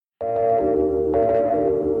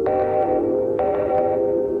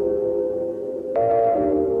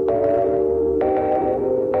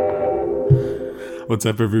What's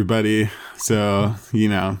up, everybody? So,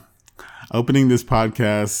 opening this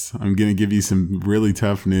podcast, I'm going to give you some really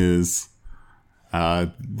tough news.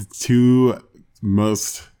 The two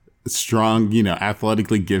most strong,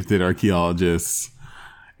 athletically gifted archaeologists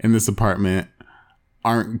in this apartment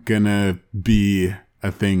aren't going to be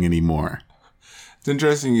a thing anymore. It's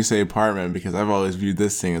interesting you say apartment because I've always viewed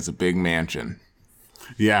this thing as a big mansion.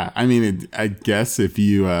 Yeah, I mean, I guess if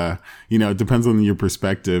you, it depends on your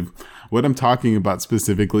perspective. What I'm talking about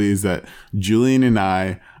specifically is that Julian and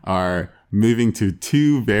I are moving to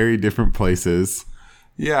two very different places.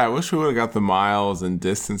 Yeah, I wish we would have got the miles and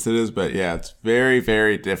distances, but yeah, it's very,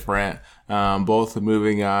 very different. Both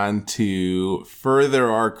moving on to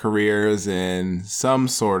further our careers in some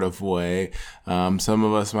sort of way. Some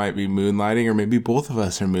of us might be moonlighting, or maybe both of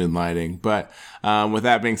us are moonlighting. But with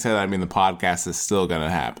that being said, I mean, the podcast is still going to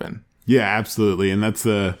happen. Yeah, absolutely. And that's,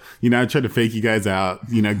 I tried to fake you guys out,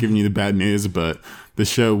 giving you the bad news, but the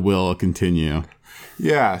show will continue.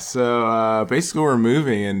 Yeah, so basically we're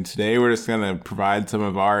moving, and today we're just going to provide some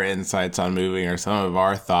of our insights on moving or some of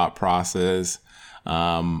our thought process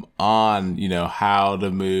on, how to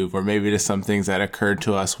move, or maybe just some things that occurred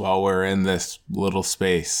to us while we're in this little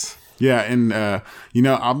space. Yeah, and,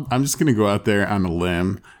 I'm just going to go out there on a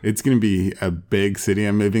limb. It's going to be a big city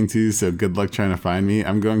I'm moving to, so good luck trying to find me.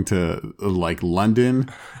 I'm going to, London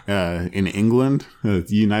in England, the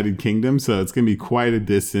United Kingdom, so it's going to be quite a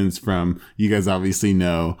distance from, you guys obviously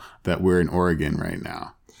know that we're in Oregon right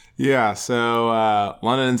now. Yeah, so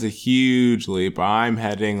London's a huge leap. I'm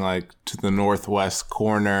heading, to the northwest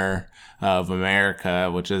corner of America,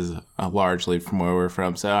 which is a large leap from where we're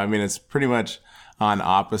from. So, I mean, it's pretty much on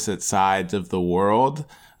opposite sides of the world.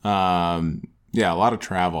 A lot of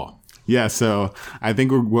travel. Yeah, so I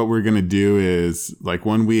think what we're going to do is,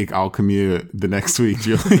 1 week I'll commute, the next week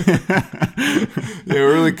Julie. Yeah,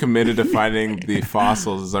 we're really committed to finding the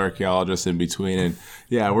fossils as archaeologists in between. And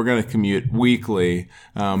yeah, we're going to commute weekly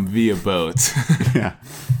via boat. Yeah.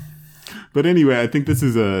 But anyway, I think this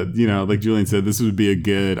is like Julian said, this would be a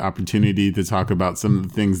good opportunity to talk about some of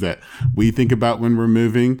the things that we think about when we're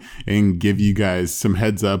moving and give you guys some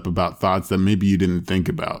heads up about thoughts that maybe you didn't think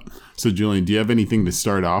about. So, Julian, do you have anything to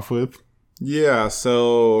start off with? Yeah,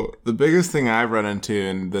 so the biggest thing I've run into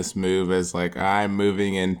in this move is I'm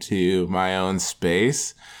moving into my own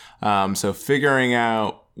space. So figuring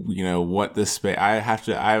out, what this space, I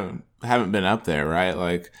haven't been up there,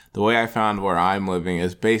 right? The way I found where I'm living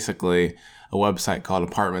is basically a website called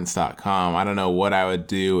apartments.com. I don't know what I would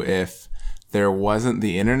do if there wasn't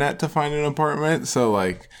the internet to find an apartment. So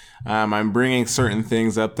I'm bringing certain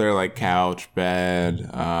things up there like couch, bed.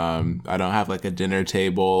 I don't have a dinner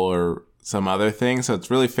table or some other thing. So it's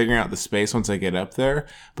really figuring out the space once I get up there.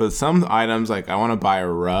 But some items, I want to buy a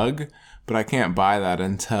rug, but I can't buy that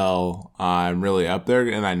until I'm really up there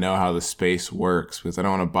and I know how the space works, because I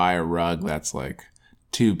don't want to buy a rug that's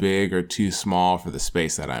too big or too small for the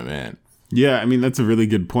space that I'm in. Yeah, I mean, that's a really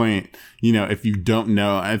good point. If you don't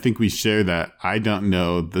know, I think we share that. I don't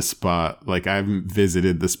know the spot. I haven't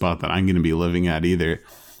visited the spot that I'm going to be living at either.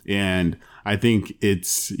 And I think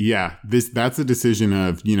that's a decision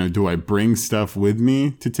of, do I bring stuff with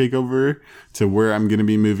me to take over to where I'm going to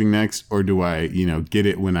be moving next, or do I, get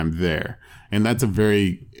it when I'm there? And that's a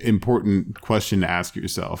very important question to ask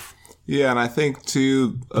yourself. Yeah, and I think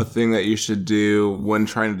too, a thing that you should do when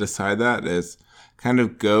trying to decide that is kind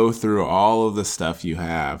of go through all of the stuff you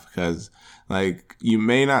have, because you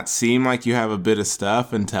may not seem like you have a bit of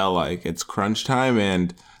stuff until it's crunch time,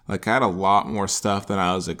 and I had a lot more stuff than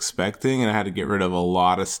I was expecting, and I had to get rid of a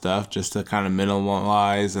lot of stuff just to kind of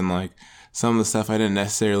minimalize, and some of the stuff I didn't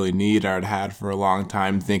necessarily need or I'd had for a long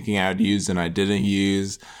time thinking I'd use and I didn't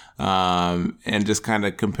use, and just kind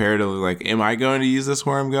of comparatively am I going to use this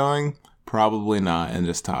where I'm going? Probably not, and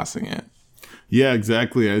just tossing it. Yeah,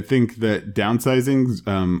 exactly. I think that downsizing,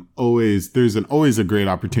 there's always a great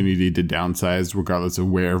opportunity to downsize regardless of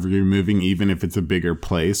wherever you're moving, even if it's a bigger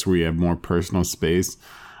place where you have more personal space.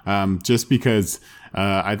 Just because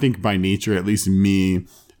I think by nature, at least me,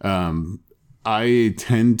 I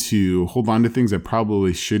tend to hold on to things I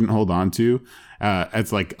probably shouldn't hold on to.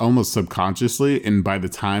 It's almost subconsciously. And by the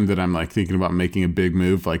time that I'm thinking about making a big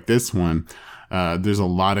move like this one, there's a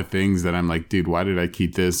lot of things that I'm dude, why did I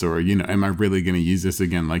keep this? Or, am I really going to use this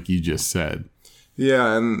again? Like you just said.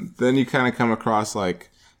 Yeah. And then you kind of come across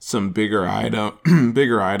some bigger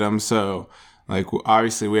items. So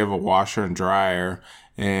obviously we have a washer and dryer,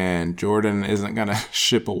 and Jordan isn't going to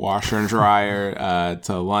ship a washer and dryer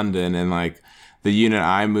to London. And the unit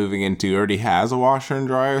I'm moving into already has a washer and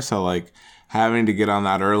dryer. So having to get on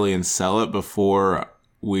that early and sell it before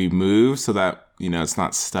we move so that, it's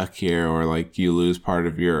not stuck here, or like you lose part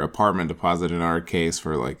of your apartment deposit in our case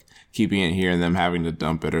for like keeping it here and them having to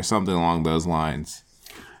dump it or something along those lines.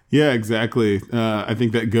 Yeah, exactly. I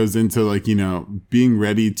think that goes into like, being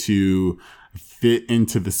ready to fit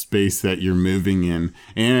into the space that you're moving in.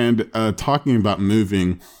 And talking about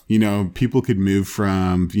moving, people could move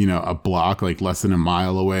from, a block like less than a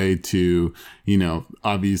mile away to,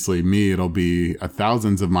 obviously me, it'll be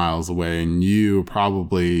thousands of miles away, and you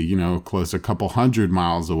probably, close to a couple 100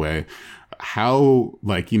 miles away. How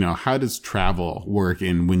does travel work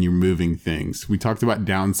in when you're moving things? We talked about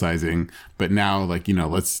downsizing, but now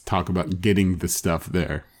let's talk about getting the stuff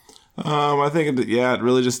there. I think, it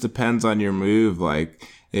really just depends on your move. Like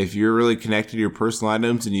if you're really connected to your personal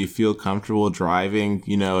items and you feel comfortable driving,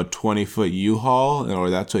 a 20-foot U-Haul, or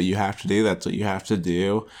that's what you have to do, that's what you have to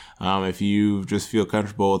do. If you just feel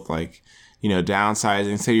comfortable with like,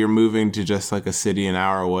 downsizing, say you're moving to just like a city an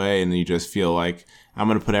hour away and you just feel like, I'm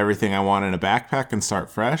going to put everything I want in a backpack and start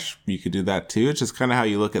fresh. You could do that too. It's just kind of how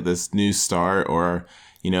you look at this new start, or,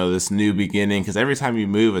 this new beginning. Because every time you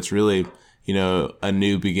move, it's really, a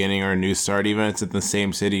new beginning or a new start. Even if it's in the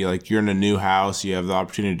same city, like you're in a new house, you have the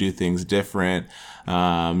opportunity to do things different,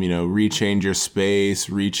 rechange your space,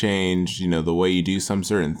 rechange, the way you do some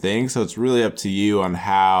certain things. So it's really up to you on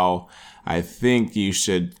how I think you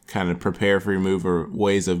should kind of prepare for your move or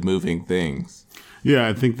ways of moving things. Yeah,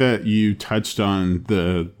 I think that you touched on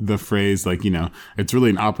the phrase, like, it's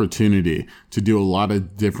really an opportunity to do a lot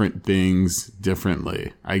of different things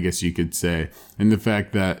differently, I guess you could say. And the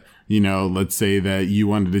fact that, let's say that you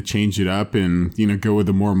wanted to change it up and, go with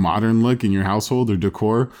a more modern look in your household or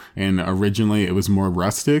decor, and originally it was more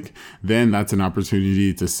rustic, then that's an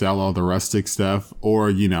opportunity to sell all the rustic stuff,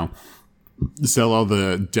 or, sell all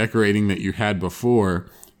the decorating that you had before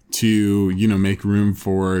to, make room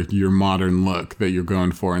for your modern look that you're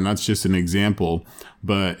going for. And that's just an example,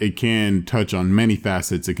 but it can touch on many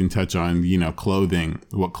facets. It can touch on, clothing,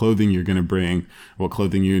 what clothing you're going to bring, what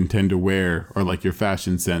clothing you intend to wear, or like your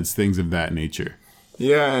fashion sense, things of that nature.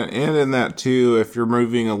 Yeah. And in that too, if you're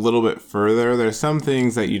moving a little bit further, there's some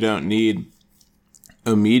things that you don't need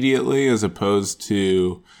immediately as opposed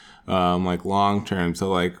to like long term.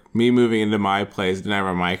 So like me moving into my place, didn't have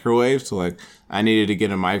a microwave, so like I needed to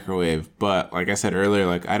get a microwave. But like I said earlier,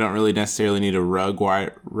 like I don't really necessarily need a rug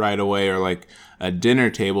right away, or like a dinner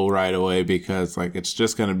table right away, because like it's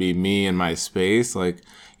just going to be me and my space. Like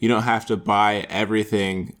you don't have to buy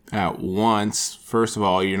everything at once. First of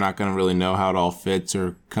all, you're not going to really know how it all fits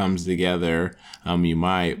or comes together. You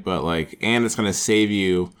might, but like, and it's going to save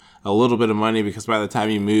you a little bit of money, because by the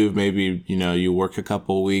time you move, maybe, you work a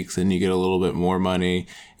couple of weeks and you get a little bit more money,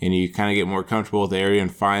 and you kind of get more comfortable with the area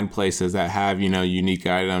and find places that have, unique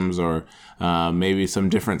items, or maybe some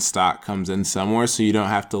different stock comes in somewhere. So you don't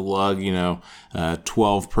have to lug, a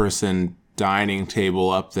 12-person dining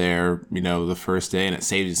table up there, the first day, and it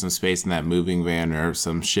saves you some space in that moving van or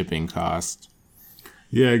some shipping cost.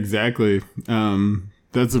 Yeah, exactly.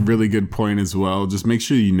 That's a really good point as well. Just make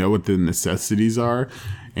sure you know what the necessities are,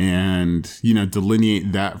 and,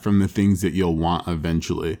 delineate that from the things that you'll want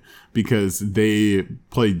eventually, because they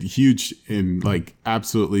play huge and like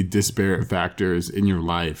absolutely disparate factors in your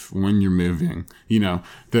life when you're moving.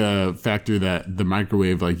 The factor that the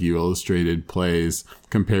microwave, like you illustrated, plays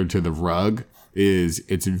compared to the rug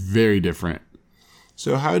it's very different.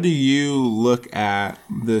 So how do you look at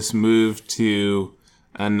this move to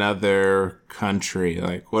another country?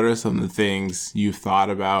 Like, what are some of the things you've thought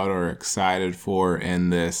about or excited for in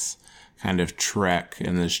this kind of trek,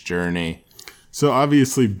 in this journey? So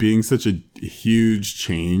obviously, being such a huge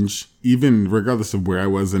change, even regardless of where I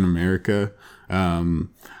was in America,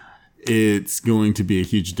 it's going to be a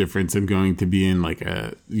huge difference. I'm going to be in like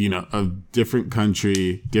a different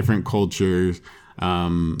country, different cultures,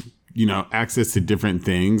 access to different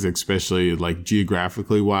things, especially like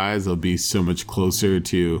geographically wise. I'll be so much closer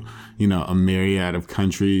to, a myriad of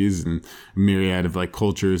countries and myriad of like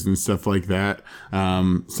cultures and stuff like that.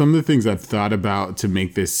 Some of the things I've thought about to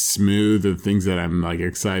make this smooth, the things that I'm like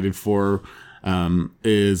excited for,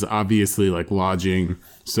 is obviously like lodging.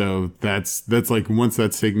 So that's like, once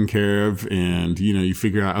that's taken care of, and, you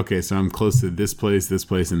figure out, okay, so I'm close to this place,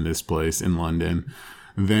 and this place in London.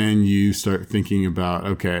 Then you start thinking about,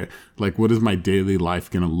 okay, like what is my daily life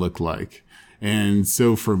going to look like? And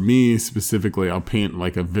so for me specifically, I'll paint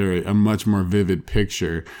like a much more vivid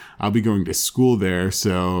picture. I'll be going to school there.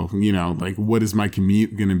 So, like what is my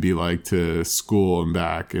commute going to be like to school and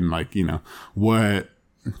back? And like,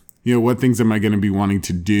 what things am I going to be wanting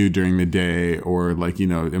to do during the day? Or like,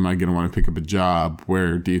 am I going to want to pick up a job?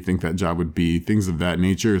 Where do you think that job would be? Things of that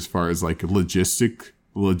nature, as far as like logistic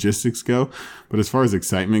logistics go. But as far as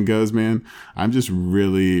excitement goes, man, I'm just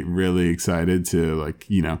really, really excited to like,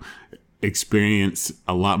 you know, experience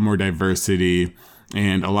a lot more diversity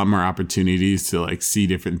and a lot more opportunities to like see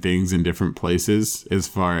different things in different places, as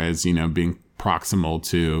far as, you know, being proximal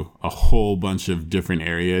to a whole bunch of different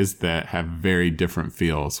areas that have very different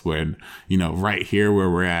feels. When, you know, right here where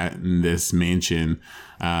we're at in this mansion,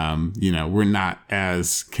 you know, we're not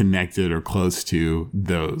as connected or close to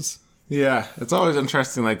those. Yeah, it's always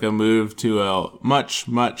interesting, like a move to a much,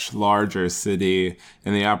 much larger city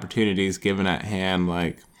and the opportunities given at hand.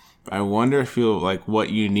 Like, I wonder if you'll, like,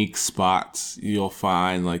 what unique spots you'll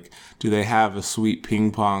find. Like, do they have a sweet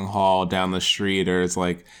ping pong hall down the street? Or is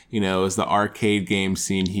like, you know, is the arcade game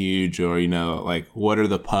scene huge? Or, you know, like, what are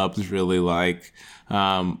the pubs really like?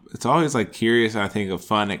 It's always, like, curious, and I think a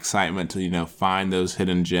fun excitement to, you know, find those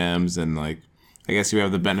hidden gems. And, like, I guess you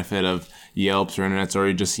have the benefit of Yelps or internets, or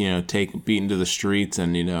you just, you know, beat into the streets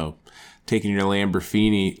and, you know, taking your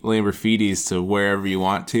Lamborghinis to wherever you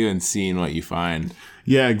want to and seeing what you find.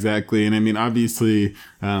 Yeah, exactly. And I mean, obviously,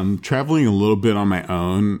 traveling a little bit on my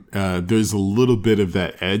own, there's a little bit of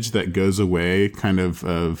that edge that goes away, kind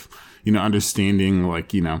of, you know, understanding,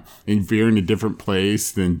 like, you know, if you're in a different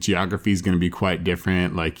place, then geography is going to be quite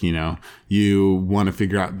different. Like, you know, you want to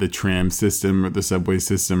figure out the tram system or the subway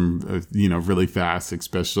system, you know, really fast,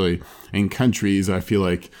 especially in countries. I feel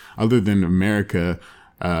like other than America,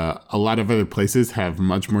 a lot of other places have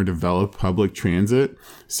much more developed public transit.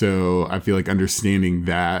 So I feel like understanding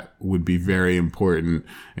that would be very important.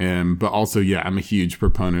 But also, yeah, I'm a huge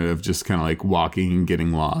proponent of just kind of like walking and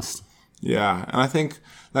getting lost. Yeah. And I think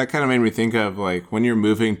that kind of made me think of, like, when you're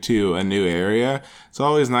moving to a new area, it's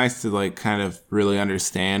always nice to, like, kind of really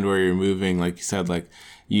understand where you're moving. Like you said, like,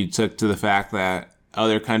 you took to the fact that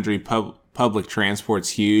other country public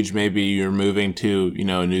transport's huge. Maybe you're moving to, you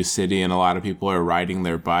know, a new city and a lot of people are riding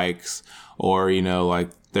their bikes, or, you know,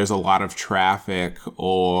 like, there's a lot of traffic,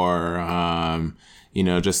 or, you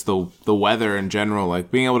know, just the weather in general.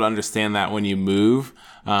 Like, being able to understand that when you move,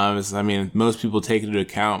 I mean, most people take it into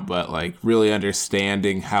account, but, like, really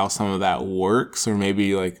understanding how some of that works. Or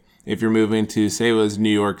maybe, like, if you're moving to, say it was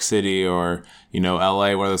New York City or, you know,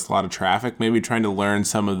 LA, where there's a lot of traffic, maybe trying to learn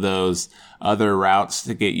some of those other routes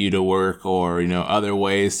to get you to work, or, you know, other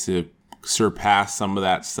ways to surpass some of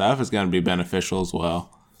that stuff is going to be beneficial as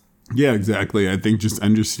well. Yeah, exactly. I think just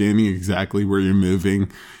understanding exactly where you're moving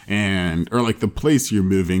or like the place you're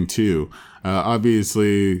moving to.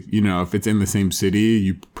 Obviously, you know, if it's in the same city,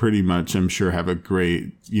 you pretty much, I'm sure, have a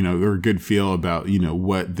great, you know, or a good feel about, you know,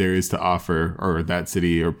 what there is to offer, or that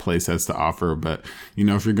city or place has to offer. But, you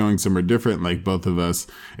know, if you're going somewhere different, like both of us,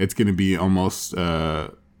 it's going to be almost,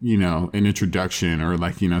 you know, an introduction, or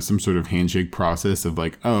like, you know, some sort of handshake process of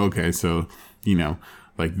like, oh, okay, so, you know,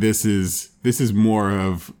 like this is more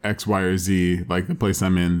of X, Y, or Z, like the place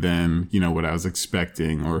I'm in, than, you know, what I was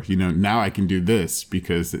expecting. Or, you know, now I can do this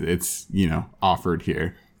because it's, you know, offered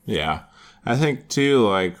here. Yeah. I think too,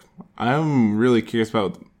 like, I'm really curious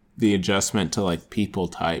about the adjustment to, like, people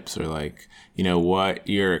types, or, like, you know, what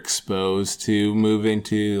you're exposed to moving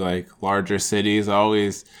to, like, larger cities.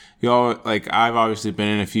 Like, I've obviously been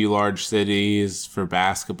in a few large cities for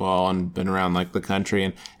basketball and been around, like, the country.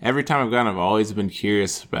 And every time I've gone, I've always been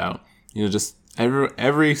curious about, you know, just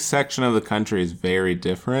every section of the country is very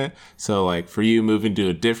different. So, like, for you moving to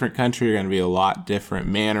a different country, you're going to be a lot different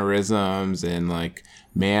mannerisms and, like,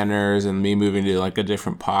 manners, and me moving to, like, a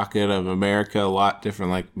different pocket of America, a lot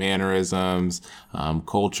different, like, mannerisms,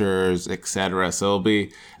 cultures, etc. So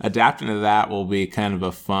adapting to that will be kind of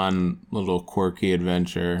a fun little quirky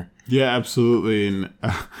adventure. Yeah, absolutely. And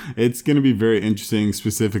it's going to be very interesting,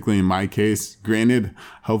 specifically in my case. Granted,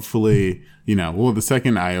 hopefully, you know, well, the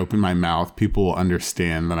second I open my mouth, people will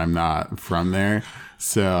understand that I'm not from there.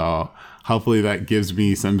 So hopefully that gives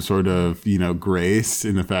me some sort of, you know, grace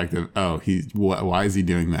in the fact of, oh, why is he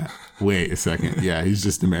doing that? Wait a second. Yeah, he's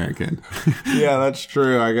just American. Yeah, that's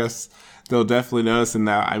true. I guess they'll definitely notice, and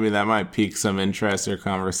that, I mean, that might pique some interest or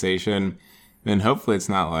conversation. And hopefully it's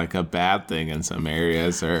not like a bad thing in some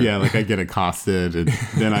areas. Or yeah, like I get accosted and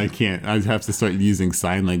then I have to start using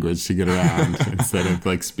sign language to get around instead of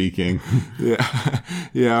like speaking. Yeah.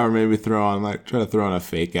 Yeah. Or maybe try to throw on a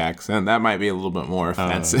fake accent. That might be a little bit more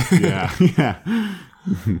offensive. Yeah. Yeah.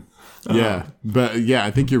 Yeah. But yeah,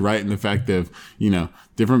 I think you're right in the fact of, you know,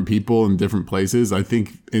 different people in different places. I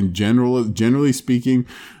think generally speaking,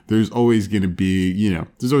 there's always going to be,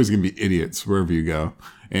 there's always going to be idiots wherever you go.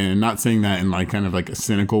 And not saying that in like kind of like a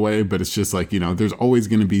cynical way, but it's just like, there's always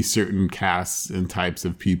going to be certain casts and types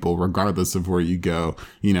of people, regardless of where you go.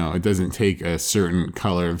 It doesn't take a certain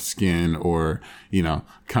color of skin or,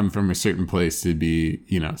 come from a certain place to be,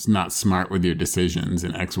 not smart with your decisions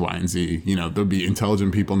and X, Y, and Z. There'll be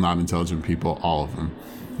intelligent people, not intelligent people, all of them.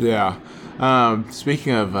 Yeah.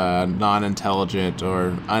 Speaking of non-intelligent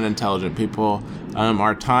or unintelligent people,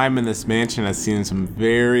 our time in this mansion has seen some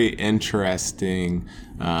very interesting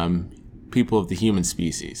people of the human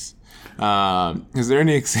species. Is there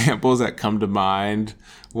any examples that come to mind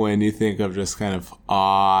when you think of just kind of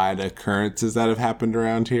odd occurrences that have happened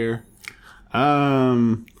around here?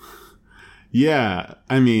 Yeah.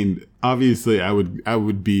 I mean, obviously, I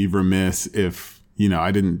would be remiss if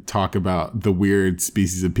I didn't talk about the weird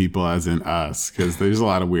species of people as in us, because there's a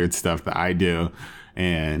lot of weird stuff that I do.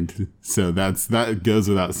 And so that goes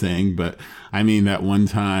without saying. But I mean, that one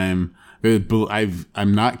time,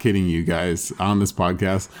 I'm not kidding you guys on this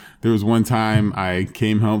podcast. There was one time I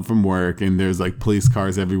came home from work and there's like police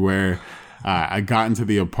cars everywhere. I got into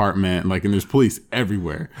the apartment, and there's police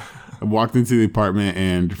everywhere. I walked into the apartment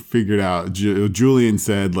and figured out, Julian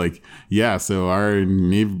said, yeah, so our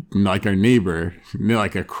neighbor,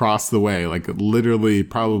 across the way, literally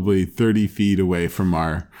probably 30 feet away from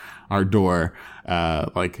our door,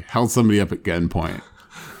 held somebody up at gunpoint.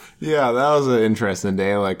 Yeah, that was an interesting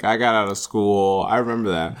day. I got out of school. I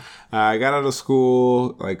remember that. I got out of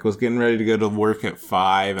school, was getting ready to go to work at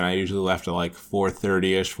 5, and I usually left at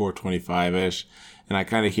 4:30-ish, 4:25-ish. And I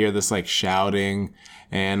kind of hear this shouting,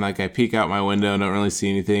 and I peek out my window and don't really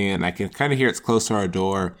see anything, and I can kind of hear it's close to our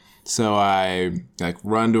door. So I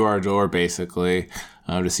run to our door basically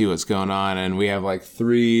to see what's going on, and we have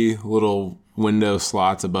 3 little window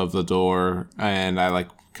slots above the door, and I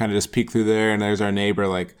kind of just peek through there, and there's our neighbor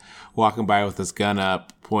walking by with his gun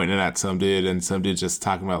up, pointing it at some dude, and some dude just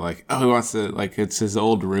talking about he wants to, it's his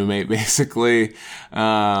old roommate basically.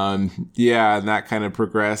 Yeah, and that kind of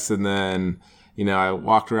progressed, and then I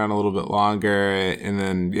walked around a little bit longer, and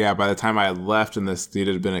then, by the time I had left and this dude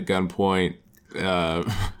had been at gunpoint,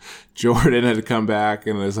 Jordan had come back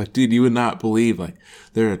and was like, dude, you would not believe,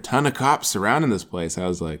 there are a ton of cops surrounding this place. I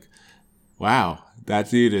was like, wow, that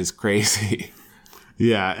dude is crazy.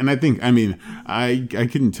 Yeah, and I think, I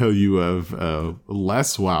couldn't tell you of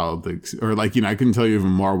less wild, I couldn't tell you of a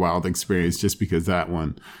more wild experience just because that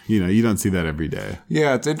one, you don't see that every day.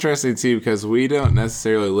 Yeah, it's interesting too because we don't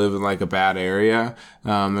necessarily live in a bad area.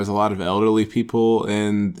 There's a lot of elderly people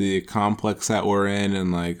in the complex that we're in,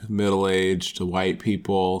 and middle-aged white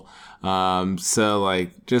people. So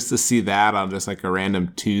just to see that on just a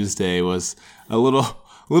random Tuesday was a little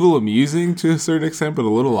amusing to a certain extent, but a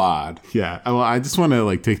little odd. Yeah. Well, I just want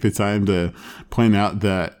to take the time to point out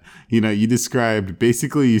that, you described,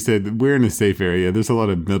 basically you said we're in a safe area. There's a lot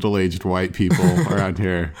of middle-aged white people around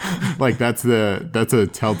here. That's a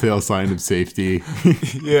telltale sign of safety.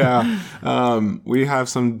 Yeah. We have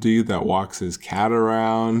some dude that walks his cat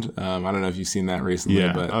around. I don't know if you've seen that recently,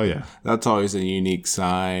 but oh yeah, that's always a unique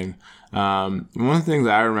sign. One of the things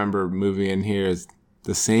I remember moving in here is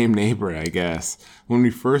the same neighbor, I guess. When we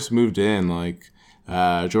first moved in, Jordan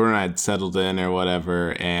and I had settled in or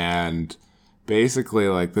whatever, and basically,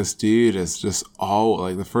 this dude is just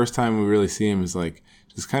the first time we really see him is,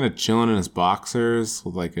 just kind of chilling in his boxers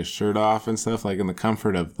with, his shirt off and stuff, in the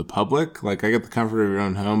comfort of the public. I get the comfort of your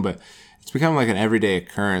own home, but it's become, an everyday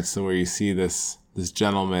occurrence where you see this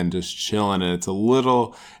gentleman just chilling, and it's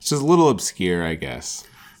just a little obscure, I guess.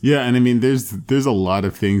 Yeah, and there's a lot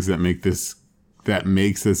of things that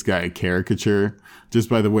makes this guy a caricature just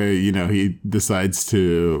by the way, he decides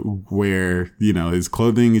to wear, his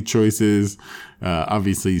clothing choices.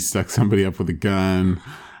 Obviously he stuck somebody up with a gun.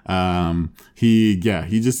 He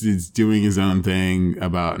just is doing his own thing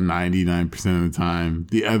about 99% of the time.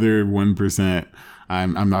 The other 1%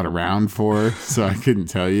 I'm not around for, so I couldn't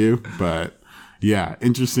tell you, but yeah,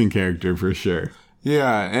 interesting character for sure.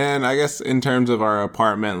 Yeah. And I guess in terms of our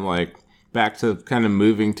apartment, back to kind of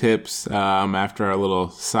moving tips, after our little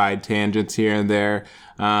side tangents here and there.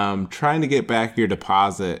 Trying to get back your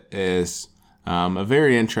deposit is a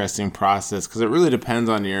very interesting process because it really depends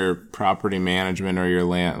on your property management or your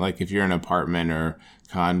land. If you're an apartment or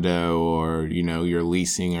condo or, you're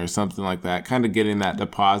leasing or something like that, kind of getting that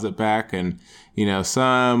deposit back and,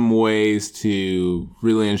 some ways to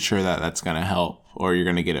really ensure that that's going to help or you're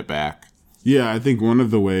going to get it back. Yeah, I think one of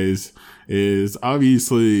the ways is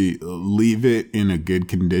obviously leave it in a good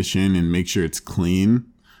condition and make sure it's clean.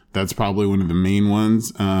 That's probably one of the main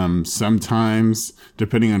ones. Sometimes,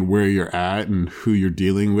 depending on where you're at and who you're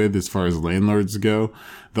dealing with as far as landlords go,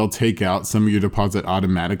 they'll take out some of your deposit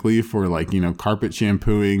automatically for like, carpet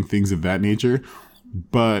shampooing, things of that nature.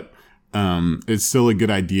 But it's still a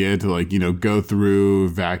good idea to like, go through,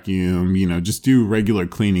 vacuum, just do regular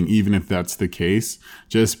cleaning, even if that's the case,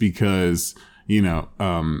 just because,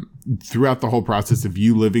 throughout the whole process of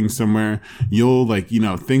you living somewhere, you'll like,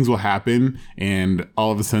 things will happen and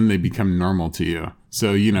all of a sudden they become normal to you.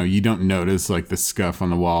 So, you don't notice like the scuff on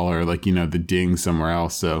the wall or like, the ding somewhere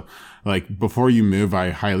else. So like before you move,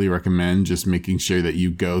 I highly recommend just making sure that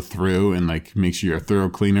you go through and like make sure you're a thorough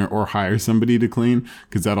cleaner or hire somebody to clean,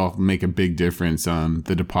 because that'll make a big difference on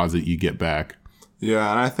the deposit you get back. Yeah.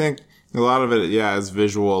 And I think a lot of it, is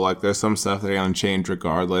visual. Like there's some stuff that are going to change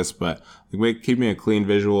regardless, but keeping a clean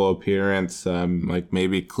visual appearance, like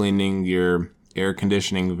maybe cleaning your air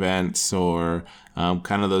conditioning vents or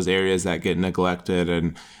kind of those areas that get neglected,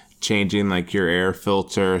 and changing like your air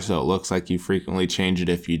filter so it looks like you frequently change it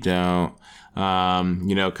if you don't.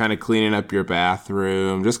 Kind of cleaning up your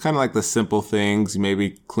bathroom, just kind of like the simple things,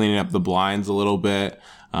 maybe cleaning up the blinds a little bit,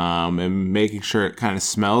 and making sure it kind of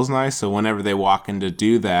smells nice. So whenever they walk in to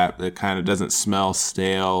do that, it kind of doesn't smell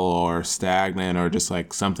stale or stagnant or just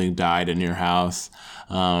like something died in your house.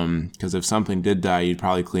 Because if something did die, you'd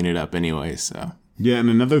probably clean it up anyway. So. Yeah. And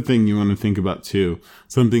another thing you want to think about too,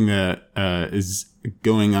 something that, is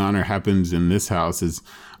going on or happens in this house is,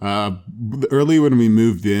 early when we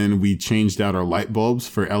moved in, we changed out our light bulbs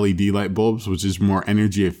for LED light bulbs, which is more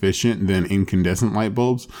energy efficient than incandescent light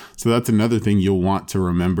bulbs. So that's another thing you'll want to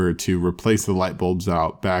remember, to replace the light bulbs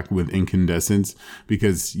out back with incandescents,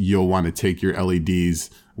 because you'll want to take your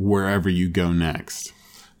LEDs wherever you go next.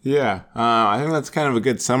 Yeah, I think that's kind of a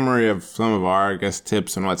good summary of some of our,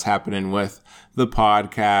 tips on what's happening with the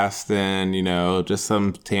podcast and, just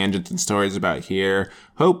some tangents and stories about here.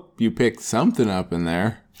 Hope you picked something up in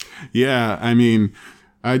there. Yeah, I mean,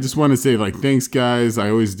 I just want to say, like, thanks, guys. I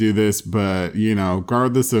always do this, but,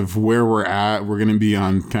 regardless of where we're at, we're going to be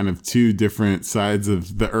on kind of two different sides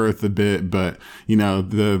of the earth a bit. But,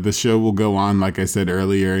 the show will go on, like I said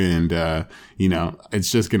earlier, and,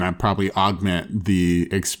 it's just going to probably augment the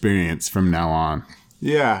experience from now on.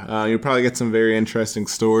 Yeah, you'll probably get some very interesting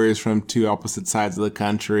stories from two opposite sides of the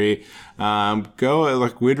country.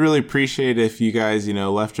 We'd really appreciate if you guys,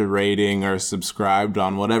 left a rating or subscribed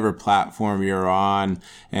on whatever platform you're on,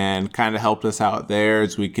 and kind of helped us out there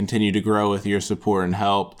as we continue to grow with your support and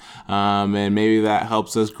help. And maybe that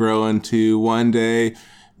helps us grow into one day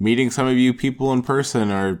meeting some of you people in person,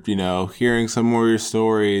 or, hearing some more of your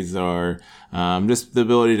stories, or just the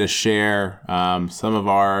ability to share some of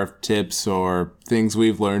our tips or things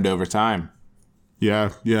we've learned over time. Yeah.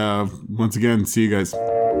 Once again, see you guys.